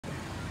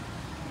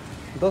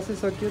दसैँ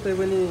सकियो तै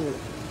पनि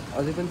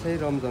अझै पनि सही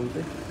रमझम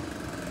चाहिँ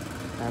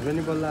हाम्रो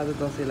नि बल्ल आज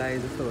दसैँ लाग्यो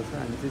जस्तो भएको छ।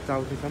 हामी चाहिँ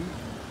चौथी छौँ।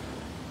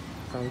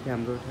 चौथी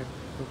हाम्रो ठ्याक्क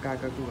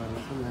काकाको घरमा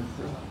छौँ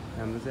मान्छे।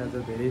 हाम्रो चाहिँ आज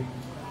धेरै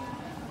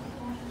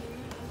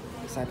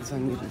साथी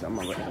सङ्गीहरू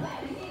जम्मा गरेर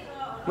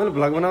मैले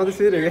भ्लग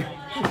बनाउँदैछु हेरेँ क्या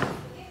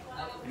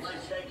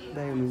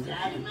दाइ हुनुहुन्छ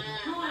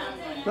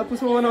ल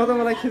पुष्प बनाउँदा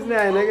मलाई खिच्नै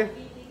आएन क्या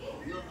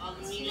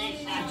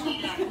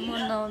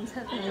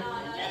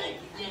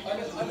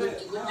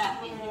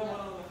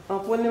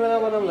पोल्ने बेला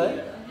बनाउँला है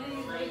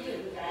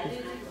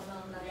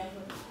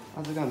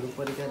आजको हाम्रो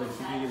परिकारहरू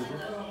चाहिँ के छ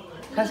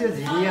खास यो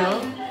झिलिया हो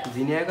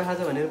झिलियाको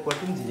खाजा भनेर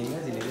पट्टि पनि झिलिङ्गा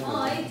झिलिङ्गा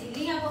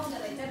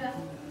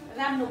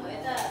राम्रो भयो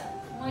त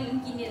मैले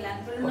किनेर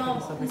लानु पर्यो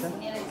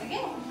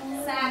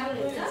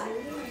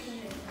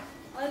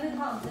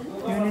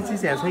पिउने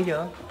चिज हेर्छ क्या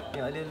हो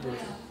यहाँ अलिअलि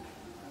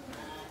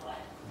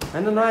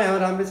होइन नयाँ हो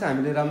राम्रै छ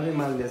हामीले राम्रै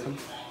माल दिएछौँ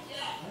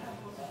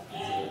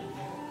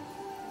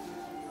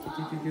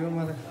के हो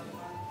मलाई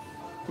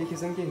के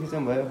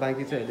खिचौँ भयो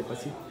बाँकी चाहिँ अहिले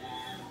पछि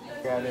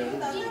गाडीहरू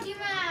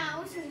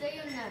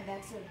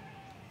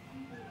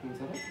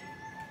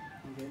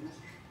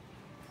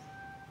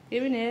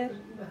केबिन हेर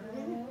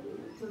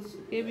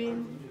केबिन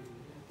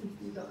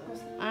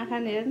आँखा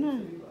हेर न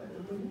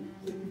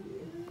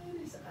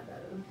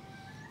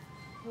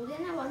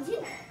हुँदैन भन्छ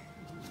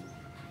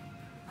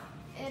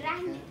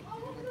राख्ने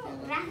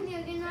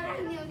हो कि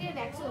नराख्ने हो कि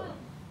ढाक्छु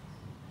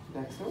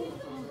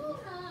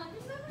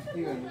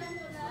के गर्नु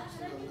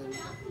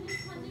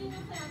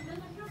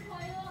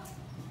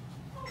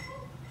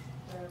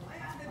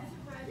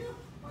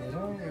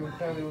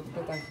हेर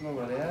एउटा ताक्नु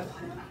भयो यार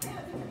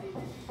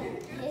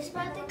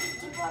यसमा त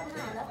किची पर्दैन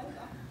होला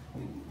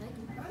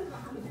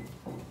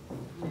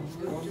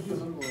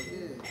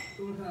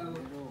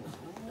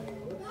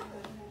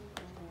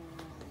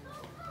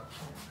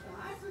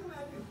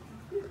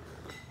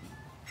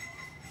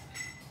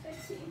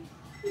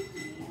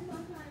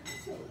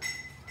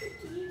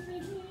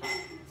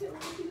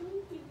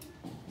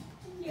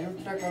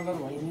एउटा कलर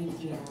भन्ने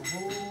के हो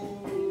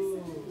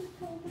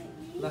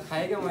ल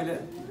खाएँ क्या मैले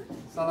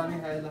सलामी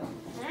खाएँ ल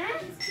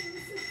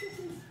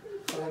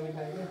सलामी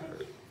खाएँ क्या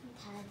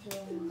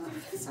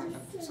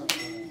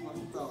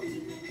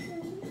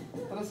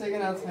तर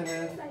सेकेन्ड हात छैन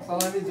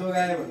सलामी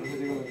जोगायो भन्नु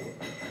खोजेको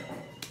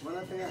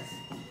मैले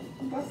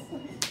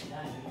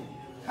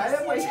खायो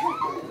पैसा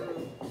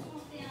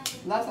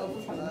लास्ट हात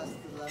छ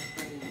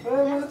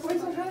मैले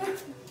पैसा खाएँ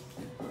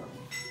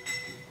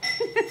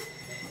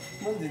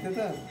म जितेँ त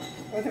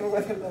कतिमा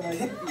गएर त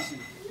मैले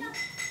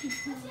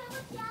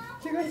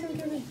के गर्छौ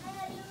के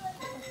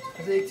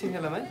अझै एकछिन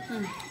खेलाम है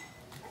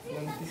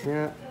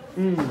यहाँ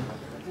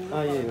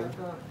यही हो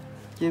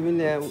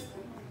केबिनले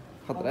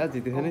खतरा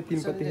जितेको थियो नि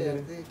 3 पत्ती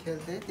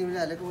खेल्थे तिमीले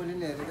हालेको मैले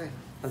नि हेरेको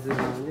हजुर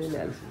मैले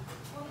ल्याल्छु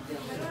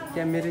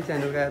क्यामेरै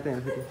च्यानल गएको त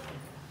यहाँ फेरि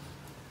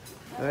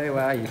ए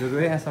वा हिरोहरू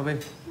यहाँ सबै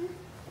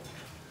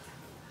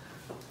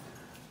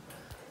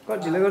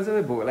कति ढिलो गर्छ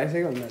भोक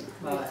लागिसक्यो भन्दा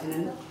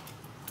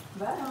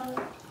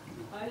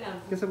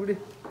के छ बुढी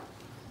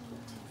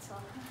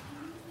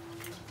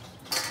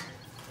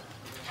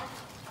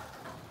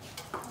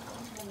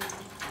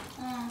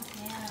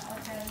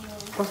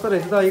कस्तो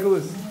रहेछ त अहिलेको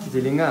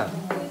झिलिङ्गा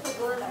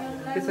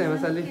के छ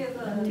हेमसाली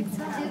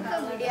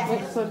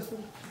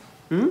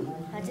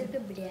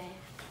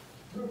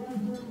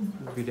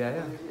भिडियो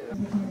आयो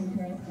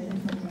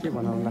के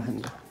बनाउला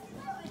नि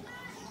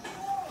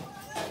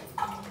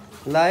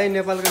ल है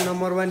नेपालको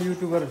नम्बर 1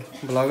 युट्युबर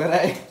भ्लगर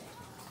आए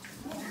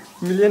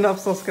मिलियन अफ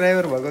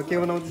सब्सक्राइबर भएको के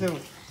बनाउँदैछौ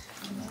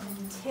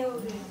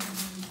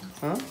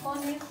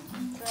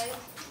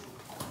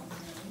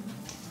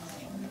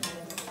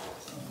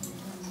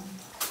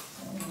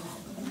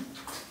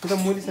त्यो त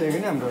मोलिसकेको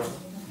नि हाम्रो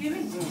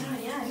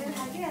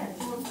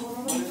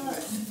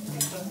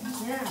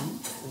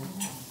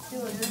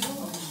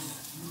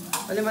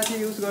अहिले माथि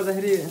युज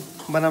गर्दाखेरि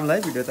बनाउँला है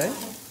भिडियो त है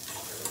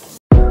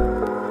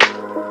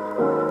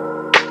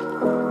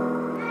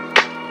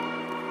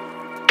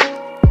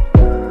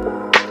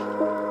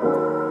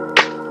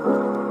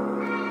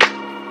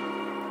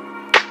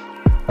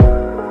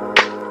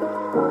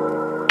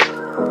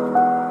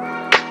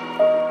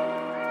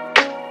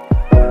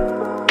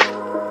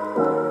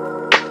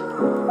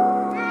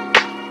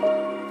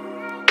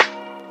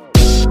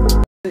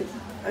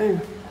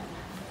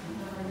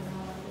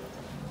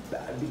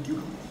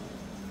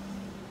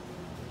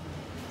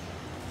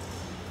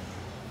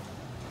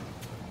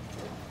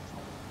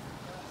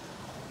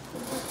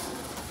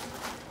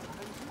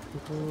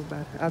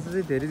आज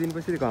चाहिँ धेरै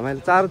दिनपछि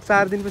घमाइलो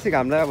 4 दिनपछि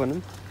घाम लाग्यो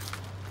भनौँ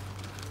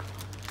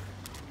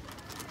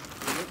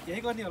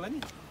यही गर्ने होला नि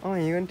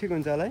यही पनि ठिक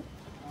हुन्छ होला है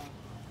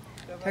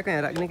ठ्याक्क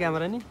यहाँ राख्ने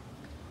क्यामेरा नि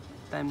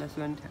टाइम ल्याप्स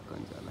पनि ठ्याक्क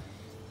हुन्छ होला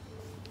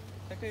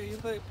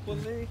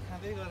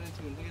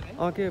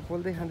के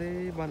पोल्दै खाँदै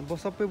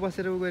सबै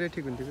बसेर उ गएर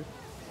ठिक हुन्थ्यो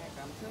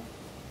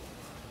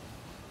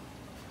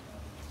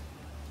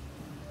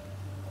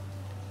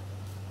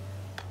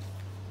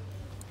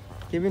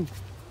केबिन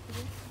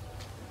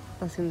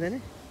तासिन जाने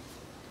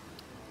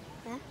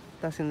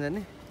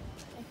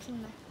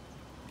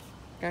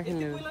कहाँ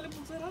खेल्ने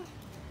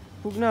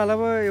पुग्न होला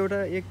पो एउटा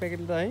एक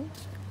प्याकेट त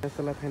है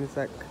सलाद खाने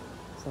साग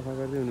सफा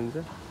गर्दै हुनुहुन्छ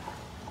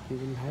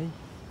केबिन भाइ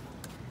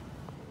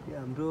यो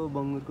हाम्रो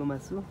बङ्गुरको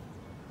मासु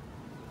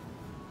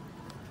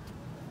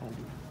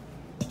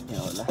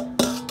यहाँ होला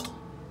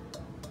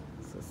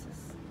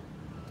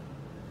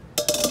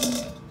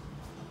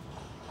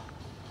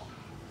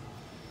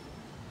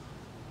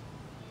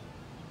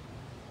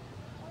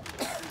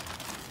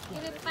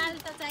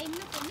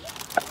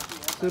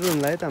सुरु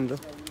हुनु लाग्यो त हाम्रो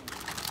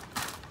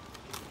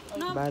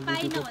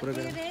बारबेक्यूको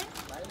प्रोग्राम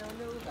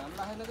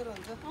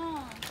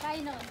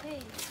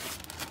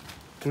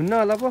हुन्न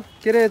होला पो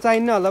के अरे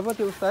चाहिन्न होला पो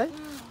त्यो उस्तो है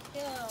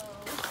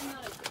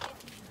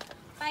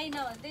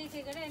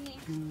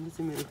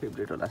मेरो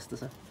फेभरेट होला जस्तो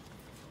छ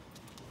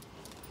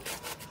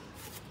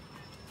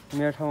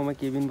मेरो ठाउँमा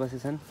केबिन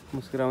बसेछन्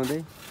मुस्कुराउँदै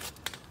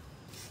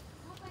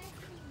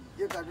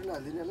यो कार्टुन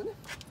हालिदिनु होला नि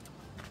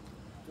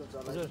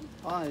हजुर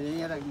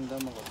यहाँ राखिदिनु त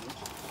म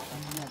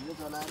घरमा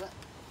चलाएर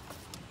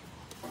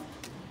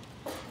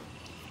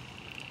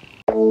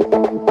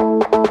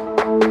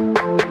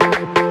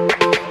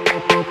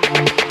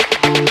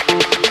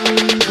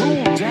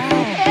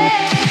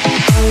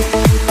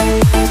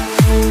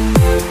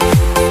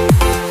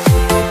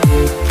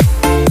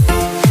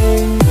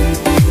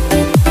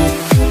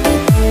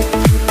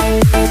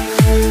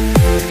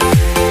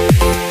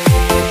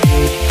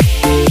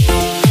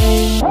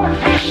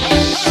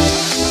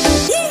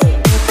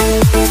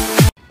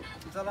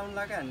चलाउनु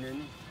लाग्यो हान्ने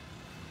नि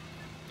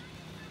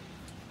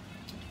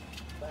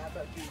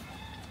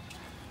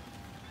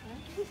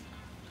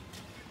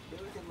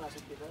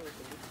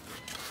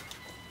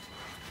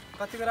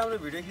कतिको राम्रो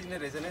भिडियो खिच्ने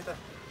रहेछ नि त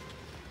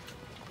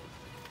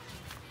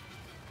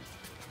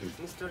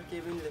मिस्टर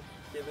केबिनले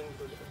केबिन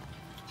खोलेर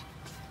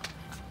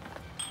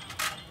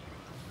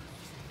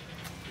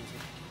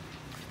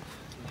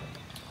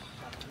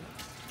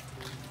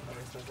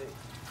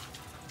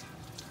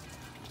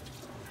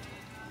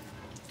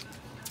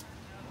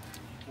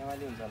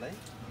नेवाली हुन्छ होला है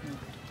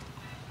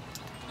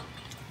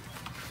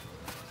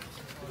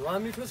धुवा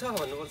मिठो छ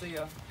भन्नुपर्छ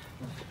यो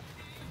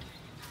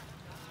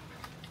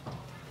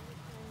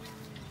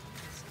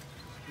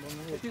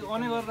यति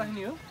अने गरेर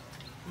राख्ने हो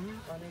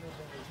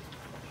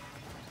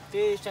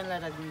त्यो स्ट्यान्डलाई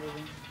राखिदिनु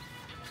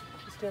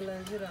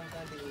स्ट्यान्डलाई चाहिँ राम्रो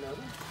काटिदिनु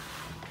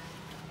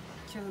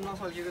खेल्न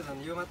नसकेको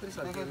झन् यो मात्रै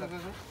सकिएको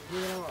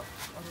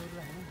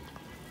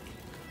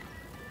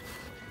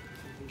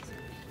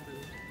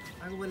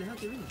आगो बोले हो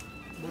केबिन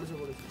बढ्छ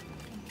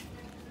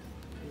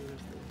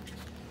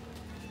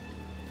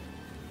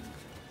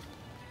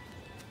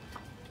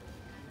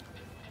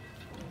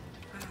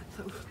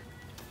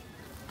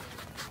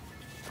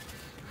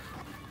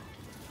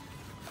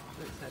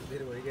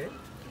धेरै भयो क्या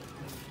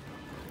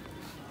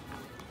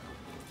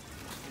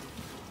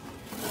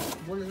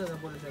बोल्नु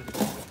सक्छ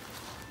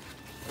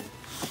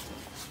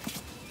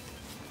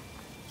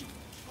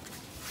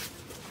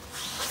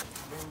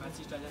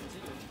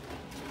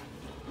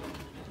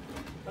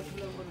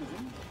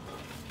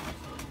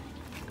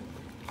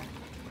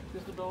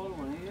त्यस्तो डबल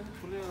भने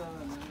फुलै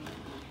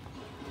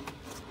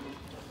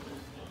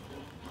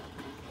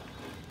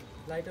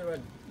लाइटरमा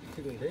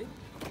ठिक हुन्छ है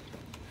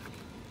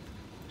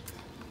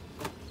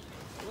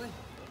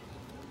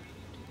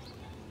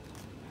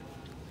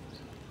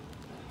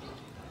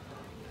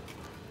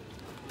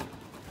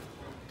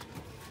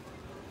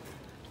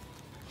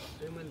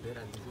मैले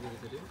धेरै हाल्छु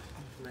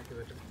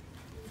माथिबाट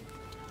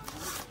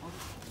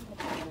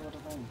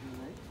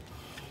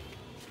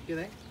के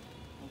दाइ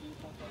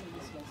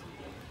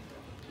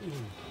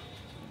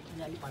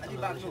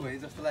बाक्लो भयो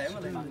जस्तो लाग्यो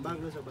मलाई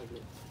बाक्लो छ बाक्लो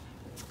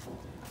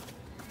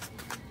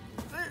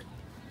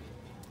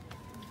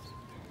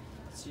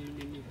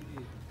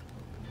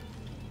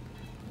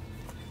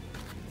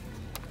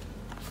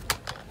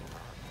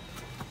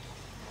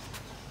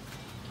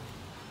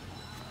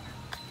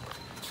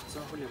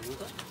चपले हुनु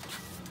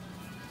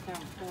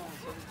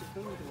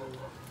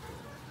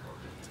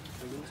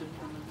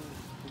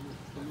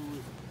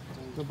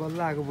त बल्ल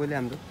आएको बोले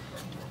हाम्रो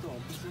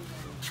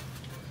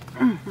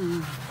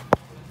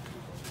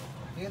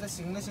यो त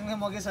सिङ्गै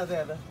मकै छ त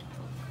यहाँ त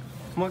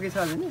मकै छ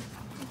अझै नि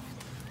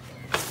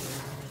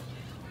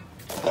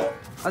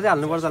अझै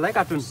हाल्नुपर्छ होला है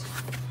कार्टुन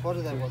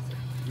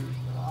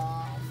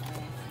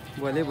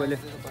बोले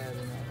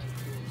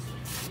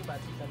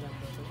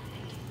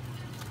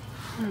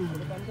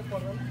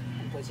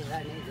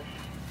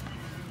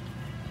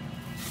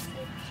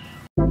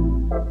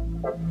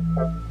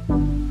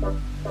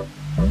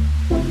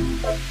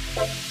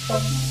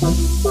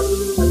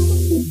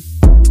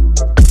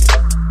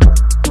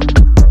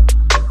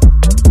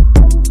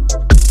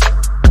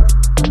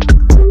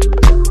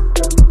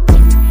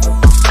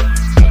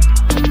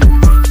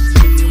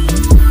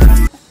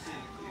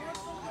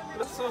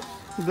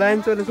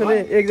ब्लाइन्ड सोल्युसन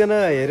एकजना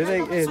हेरेर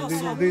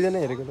दुईजना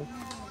हेरेको त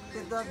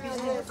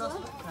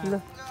ल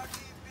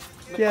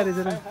के रहेछ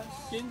र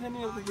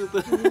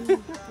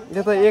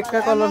यो त एकका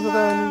कलर छ त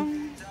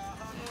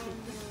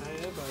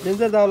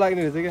डेन्जर दाउ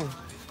लाग्ने रहेछ क्या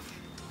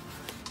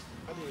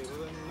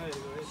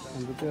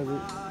हाम्रो चाहिँ अब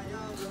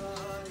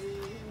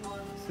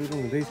सुरु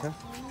हुँदैछ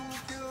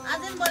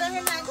आजन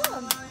बडाले नाको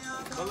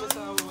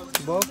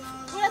बफ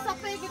पुरा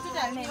सबै एकैचोटि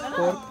हाल्ने हैन र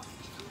पोर्क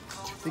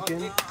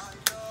चिकन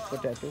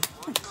पोट्याटो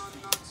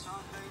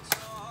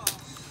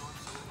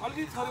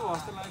अलि थोरै भयो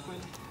जस्तो लाग्यो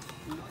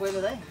पहिला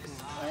दाइ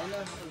हैन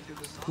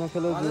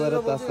मसला जुवाएर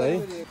तास है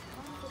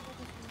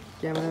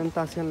क्यामेराम्यान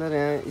तासनलाई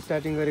यहाँ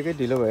स्टार्टिङ गरेकै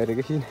ढिलो भएर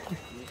कि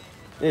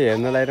ए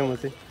हेर्न लाएर म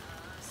चाहिँ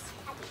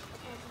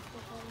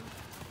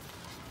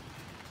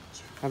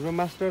हाम्रो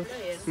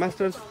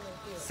master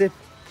chef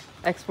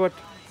expert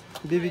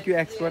BBQ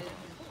expert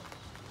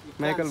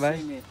Michael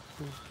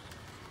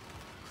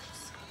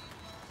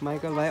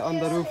भाइ अन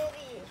द रुफ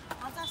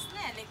 50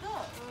 नै हालेको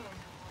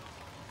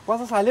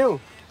 50 हाल्यौ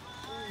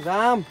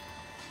राम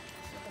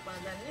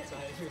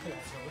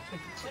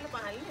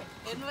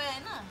हेर्नु भयो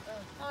हैन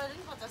तपाईले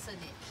नि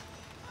 50 नि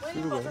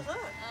सुरु भयो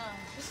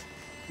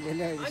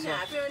मैले अनि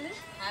हाप्यो भने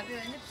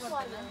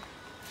पर्दैन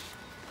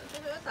त्यो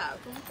त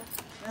हाप्नु त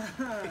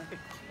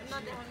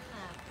नदेखाउनु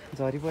न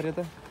झरी पर्यो त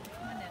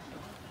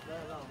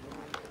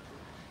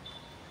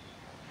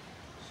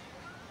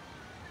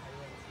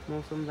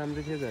मौसम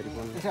राम्रो थियो झरी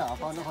पर्नु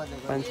हपाउनु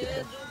खोजेको 5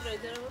 छिट्टो दुध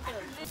रहेछ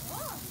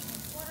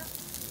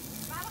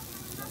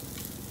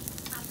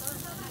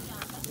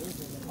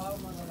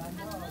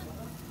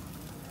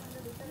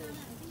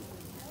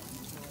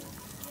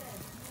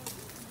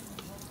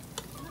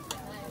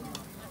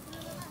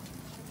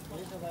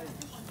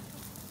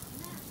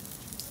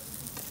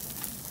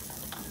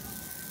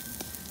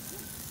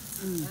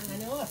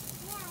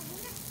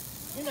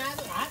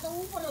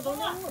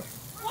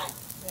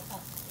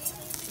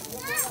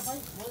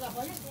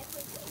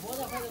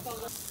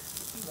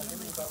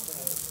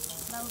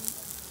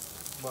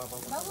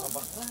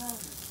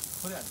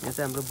र यहाँ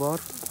चाहिँ हाम्रो बर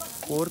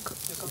पोर्क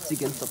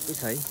चिकन सबै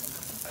छ है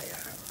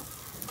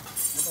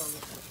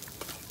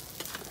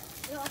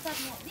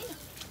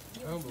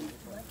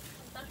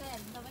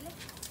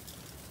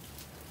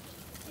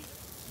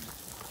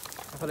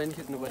आफूलाई नि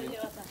खिच्नु पर्यो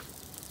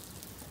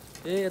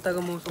ए यताको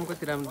मौसम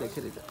कति राम्रो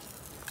देखियो रहेछ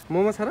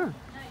मोमो छ र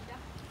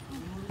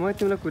म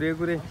तिमीलाई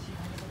कुरे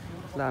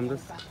ल हाम्रो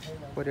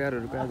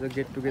परिवारहरूको आज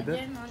गेट टुगेदर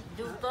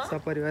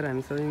सपरिवार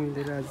हामी सबै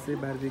मिलेर आज चाहिँ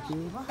बार्बिक्यू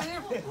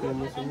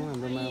मोमोसोमो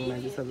हाम्रो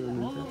मामाजी सबै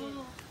हुनुहुन्छ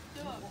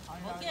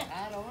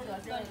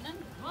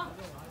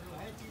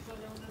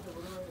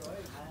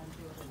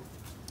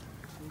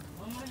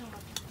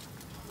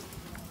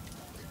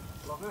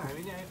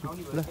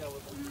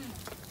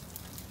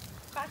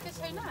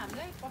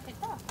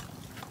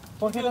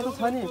पखेटा त छ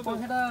नि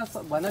पखेटा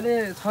भन्नाले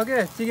छ के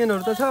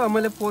चिकनहरू त छ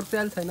मैले पोर्क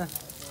चाहिँ अहिले छैन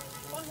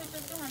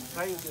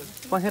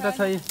पखेटा छ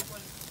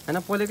होइन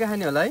पोलेकै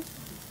खाने होला है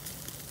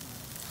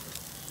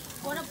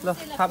ल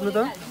थाप्नु त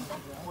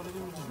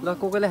ल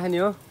कोले खाने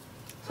हो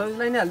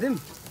सबैलाई नै हालिदिउँ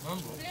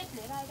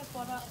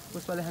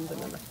पुष्पाले खान्छ ल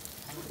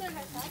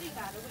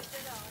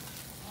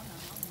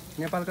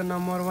नेपालको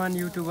number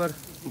 1 YouTuber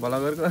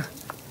भ्लगरको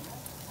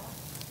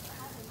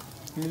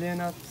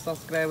million of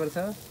subscriber छ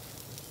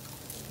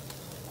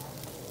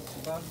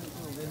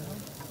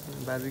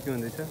बार्बिक्यू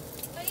हुँदैछ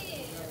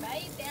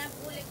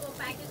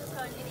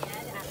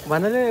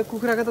भन्नाले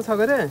कुखुराको त छ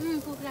गरे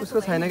उसको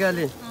छैन क्या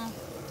अलि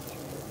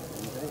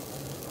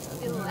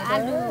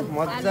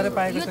मजाले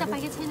पाएको छ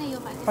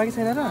पाकेको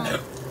छैन र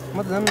म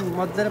त झन्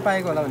मजाले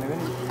पाएको होला भनेको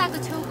नि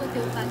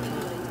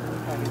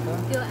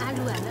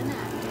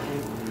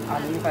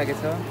आलु पनि पाकेको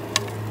छ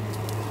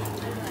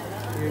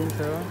यो नि छ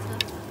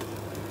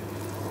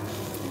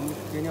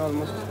यो नि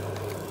अलमोस्ट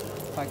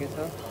पाकेको छ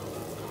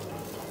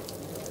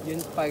यो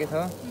नि पाकेको छ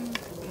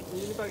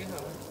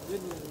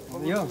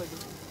यो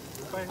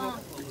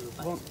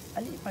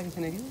अलिक पाकेको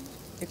छैन कि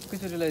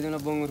एकैचोटि लगाइदिउँ न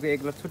बङ्गुरको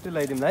एक लट छुट्टै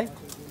लगाइदिउँ है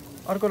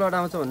अर्को लट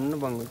आउँछ भन्नु न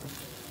बङ्गुरको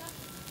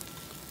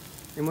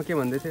ए म के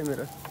भन्दै थिएँ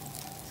मेरो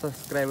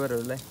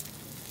सब्सक्राइबरहरूलाई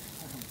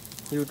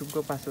युट्युबको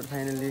पासवर्ड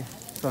फाइनली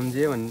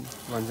सम्झिए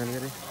भन्छन् के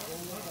अरे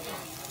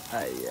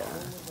आइया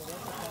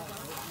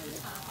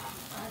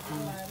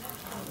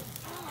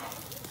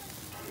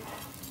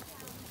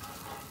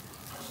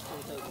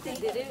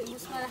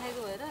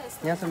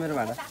यहाँ छ मेरो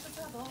भाडा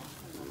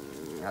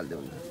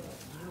हालिदिउँ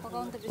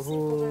ओहो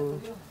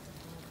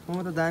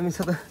मोमो त दामी छ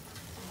त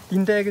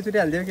तिनवटा एकैचोटि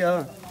हालिदियो क्या हो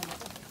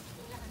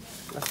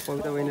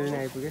पविता बहिनी पनि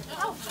आइपुगे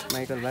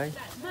माइकल भाइ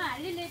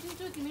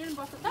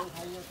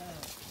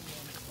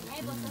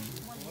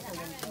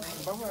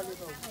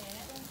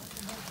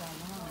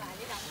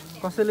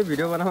कसैले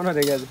भिडियो बनाउन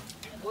रहेको आज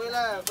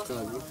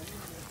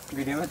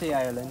भिडियोमा त्यही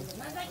आयो होला नि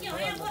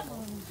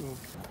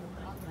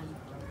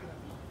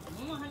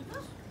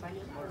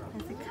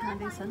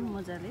खाँदैछन्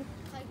मजाले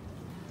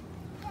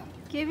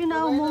केबिन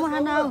आऊ मोमो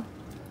खान आऊ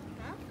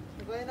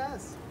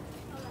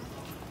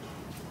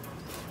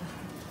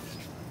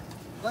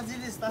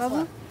बाबु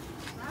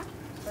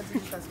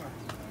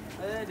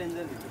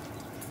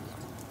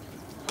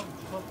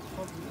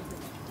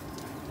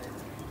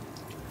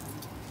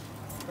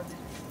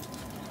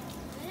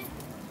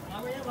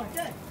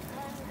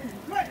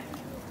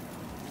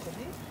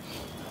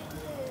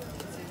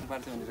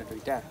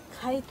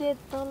खाइते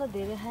तल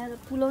धेरै खाएर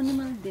पुलाउने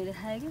मैले धेरै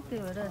खाएँ कि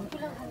त्यही भएर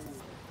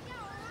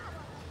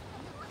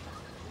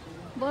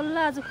बल्ल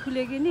आज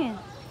खुल्यो कि नि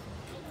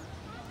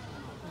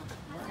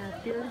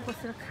त्यो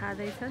बसेर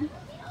खाँदैछन्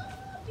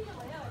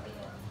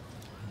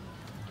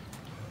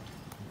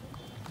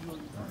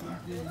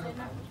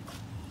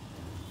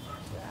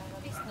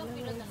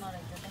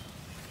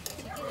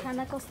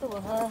खाना कस्तो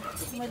भयो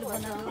मैले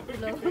बनाएको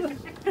पुलाउ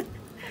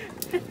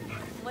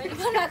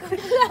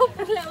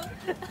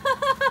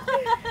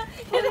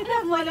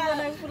मैले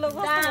बनाएको पुलाउ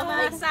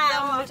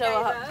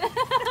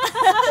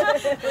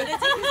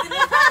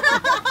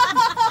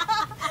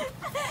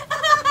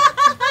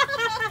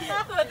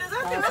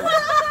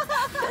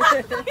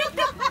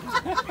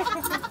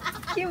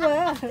के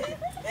भयो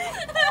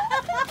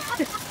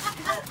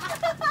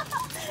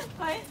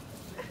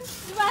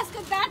सुवासको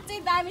दाँत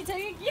चाहिँ दामी छ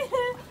कि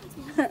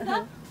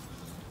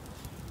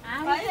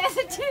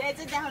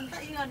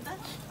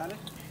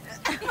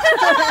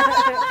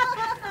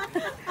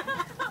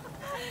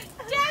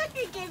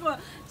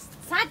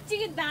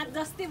साँच्चीको दाँत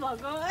जस्तै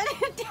भएको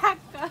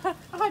ठ्याक्क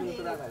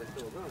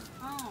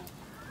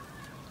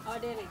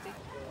अडेर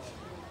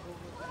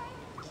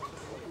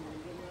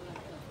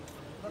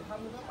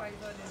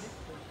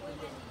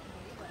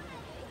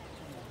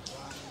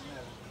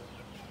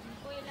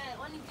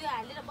अनि त्यो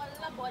हालेर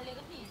बल्ल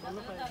बलेको नि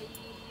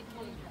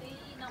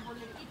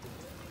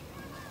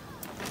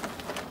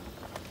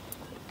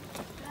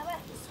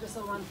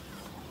Special one.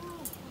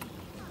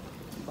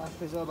 Back.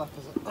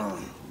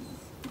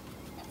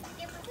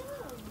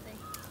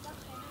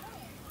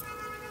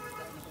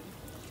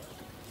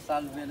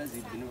 साल बेला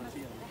झिक्दिनु पर्छ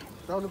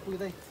चाउनु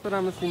पुग्दै कस्तो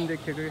राम्रो सिन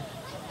देखेको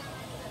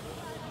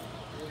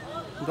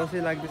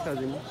दसैँ लाग्दैछ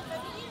अझै नि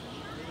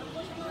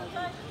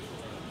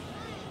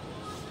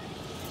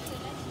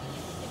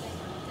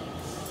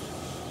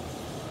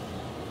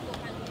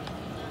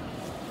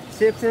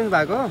सेप चेन्ज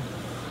भएको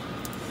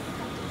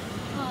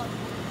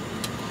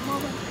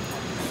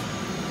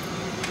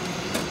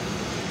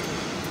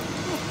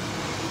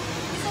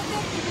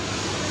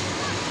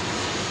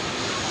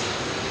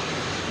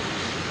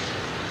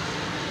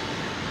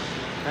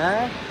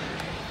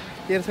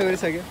तेह्र सौ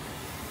गरिसक्यो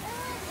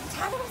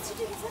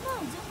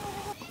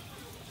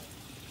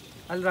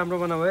अलि राम्रो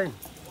बनाऊ है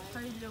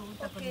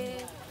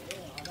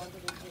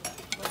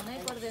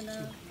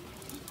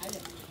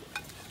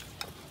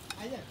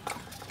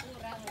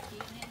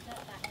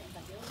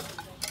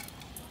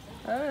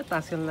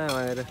तास खेल्न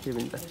भनेर के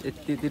भन्छ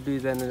यति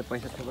दुईजनाले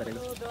पैसा थपेको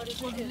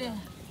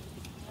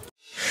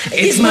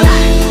It's my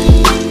life.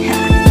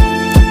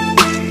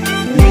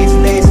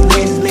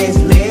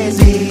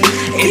 Lazy.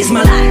 It's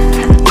my life.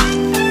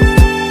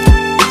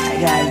 I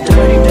got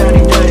dirty.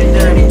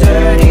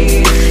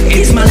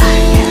 It's my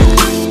life.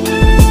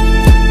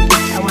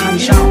 I wanna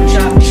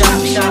shopping.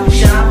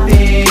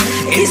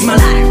 It's my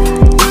life.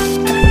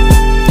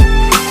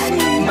 I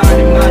need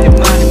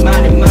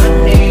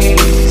money.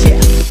 Yeah.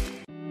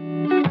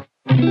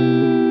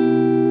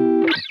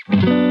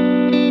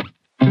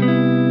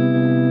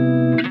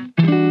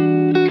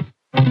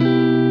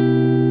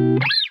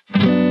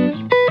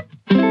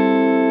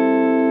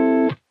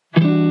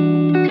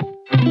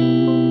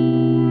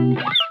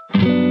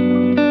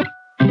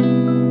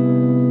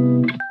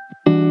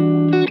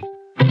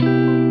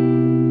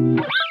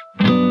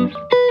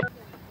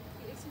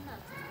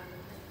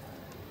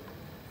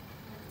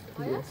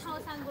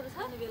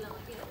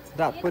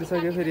 रात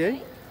परिसक्यो फेरि है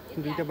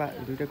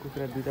दुईटा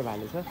कुखुरा दुईटा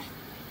भाले छ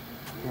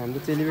हाम्रो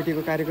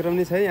चेलीबेटीको कार्यक्रम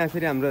नै छ है यहाँ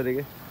फेरि हाम्रो अरे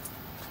के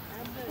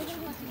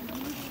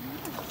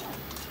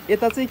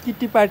यता चाहिँ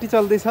किट्टी पार्टी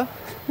चल्दैछ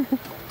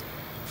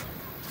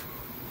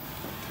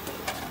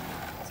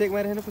चेक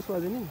मारेर हेर्नु पुष्प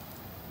अझै नि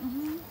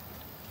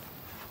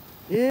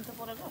ए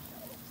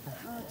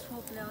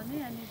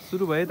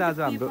सुरु भयो त आज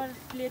हाम्रो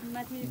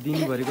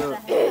दिनभरिको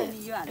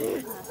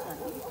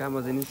काम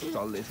अझै नि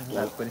चल्दैछ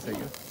रात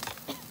परिसक्यो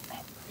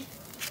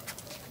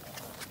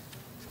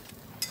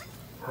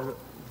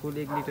फुल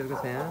 1 लिटरको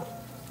छ यहाँ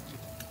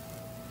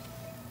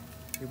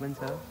यो पनि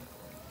छ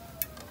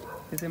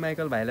त्यो चाहिँ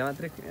माइकल भाइलाई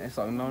मात्रै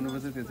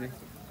लाउनुपर्छ त्यो चाहिँ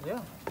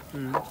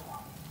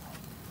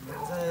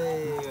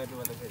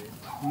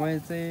म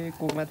चाहिँ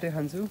कोक मात्रै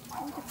खान्छु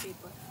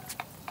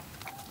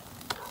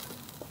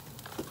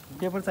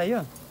पेपर चाहियो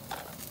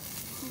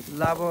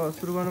ल अब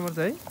सुरु गर्नुपर्छ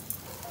है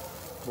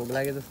भोक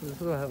लागे जस्तो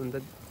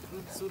हुन्छ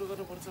सुरु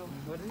गर्नुपर्छ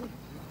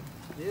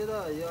यो त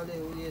यो अलि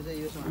उयो चाहिँ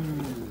यो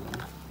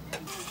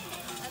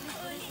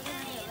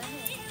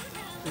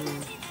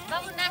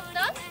बाबु नाच त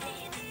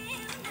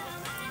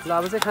ल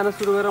अब चाहिँ खाना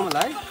सुरु गरौँ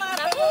होला है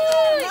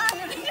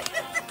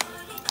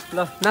ल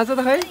नाच त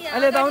खै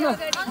अहिले त आउन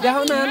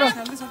देखाउ न ल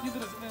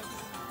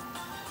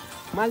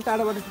माल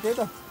टाढोबाट त्यही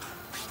त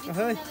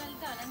खै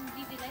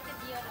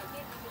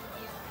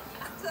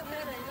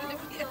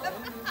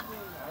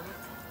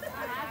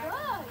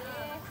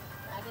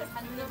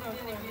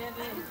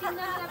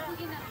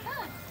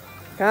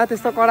कहाँ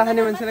त्यस्तो कडा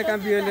खाने मान्छेलाई कहाँ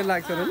बियरले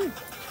लाग्छ र नि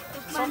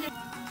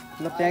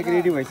ल प्याक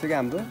रेडी भइसक्यो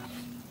हाम्रो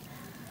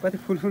कति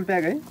फुल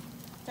प्याक है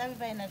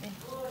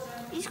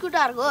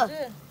स्कुटरको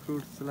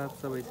फ्रुट सलाद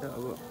सबै छ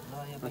अब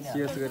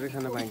सियर्स गरेर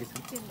खान बाँकी छ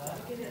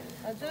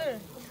हजुर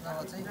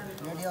नभए चाहिँ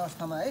रेडी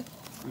अवस्थामा है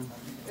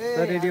त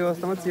रेडी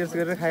अवस्थामा चेयर्स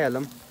गरेर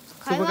खाइहालौँ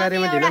शुभ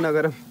कार्यमा ढिलो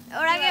नगरौँ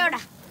एउटा के एउटा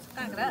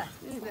काँक्रा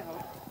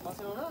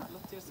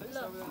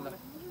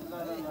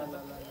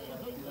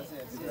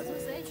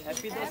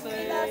ह्याप्पी दसैँ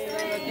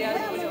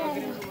तिहारको पनि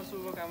अग्रिममा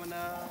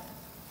शुभकामना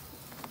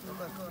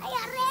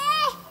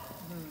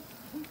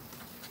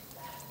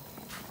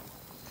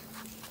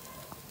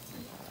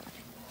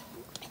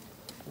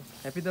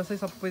ह्याप्पी दसैँ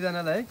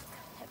सबैजनालाई है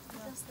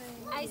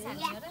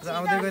र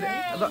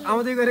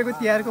आउँदै गरेको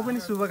तिहारको पनि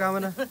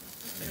शुभकामना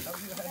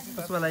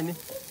पुष्पलाई नि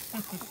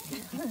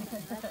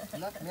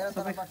मेरो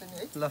तर्फबाट नि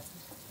है ल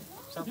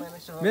सबैलाई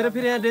शुभ मेरो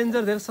फेरि यहाँ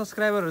डेन्जर धेरै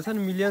सब्सक्राइबरहरू छन्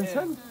मिलियन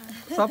छन्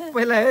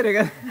सबैलाई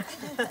हेरेका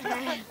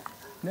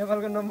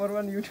नेपालको नम्बर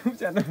 1 युट्युब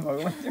च्यानल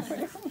भगवान्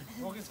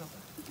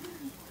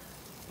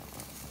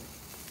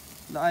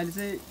ल अहिले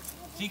चाहिँ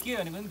 3K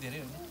भनेको पनि धेरै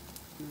हो नि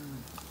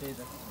त्यही त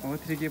हो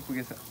 3K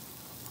पुगेछ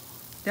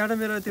त्यहाँबाट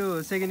मेरो त्यो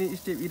सेकेन्ड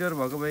स्टेप इरर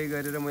भएको भए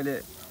गरेर मैले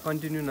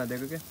कन्टिन्यू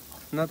नदिएको क्या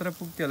नत्र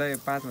पुग्थ्यो होला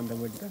 5 भन्दा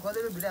बढी त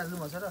कतिको भिडियो हाल्नु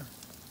भएको छ र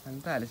हामी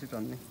त हालेछु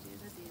टन्ने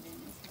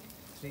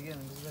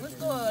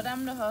कस्तो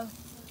राम्रो छ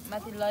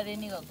माथि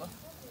लरेनी गएको